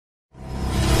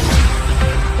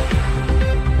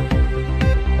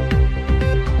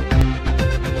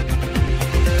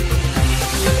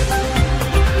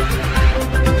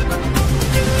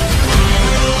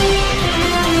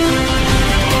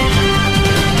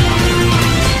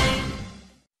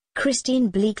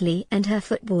Christine Bleakley and her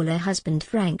footballer husband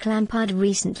Frank Lampard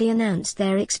recently announced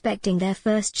they're expecting their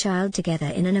first child together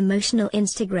in an emotional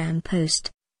Instagram post,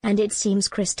 and it seems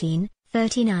Christine,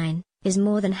 39, is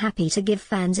more than happy to give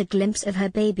fans a glimpse of her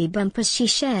baby bump as she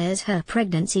shares her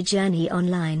pregnancy journey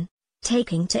online.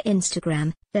 Taking to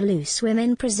Instagram, the Loose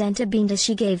Women presenter beamed as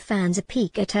she gave fans a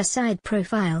peek at her side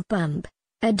profile bump,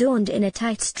 adorned in a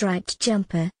tight striped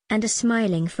jumper, and a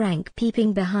smiling Frank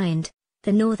peeping behind.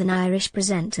 The Northern Irish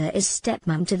presenter is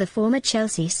stepmom to the former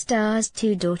Chelsea star's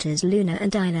two daughters Luna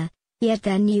and Isla, yet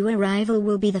their new arrival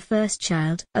will be the first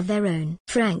child of their own.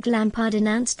 Frank Lampard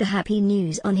announced the happy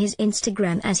news on his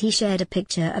Instagram as he shared a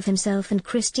picture of himself and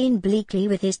Christine Bleakley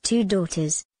with his two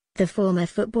daughters. The former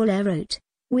footballer wrote,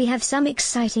 "We have some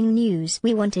exciting news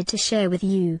we wanted to share with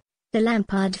you. The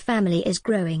Lampard family is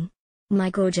growing. My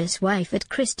gorgeous wife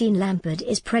Christine Lampard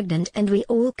is pregnant and we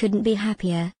all couldn't be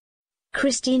happier."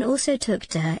 Christine also took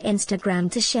to her Instagram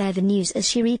to share the news as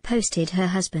she reposted her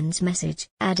husband's message.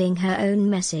 Adding her own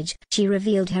message, she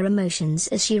revealed her emotions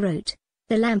as she wrote,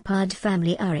 "The Lampard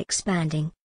family are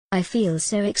expanding. I feel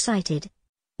so excited,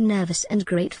 nervous and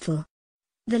grateful.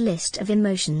 The list of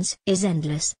emotions is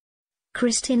endless."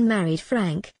 Christine married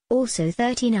Frank, also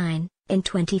 39, in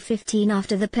 2015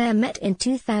 after the pair met in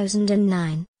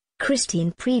 2009.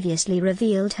 Christine previously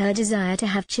revealed her desire to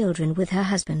have children with her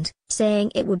husband,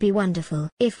 saying it would be wonderful.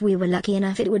 "If we were lucky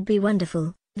enough it would be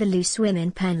wonderful," the Loose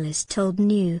Women panelist told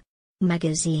New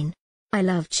magazine. "I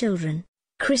love children."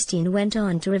 Christine went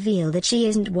on to reveal that she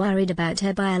isn't worried about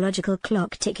her biological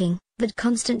clock ticking, but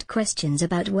constant questions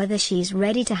about whether she's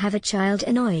ready to have a child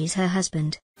annoys her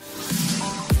husband.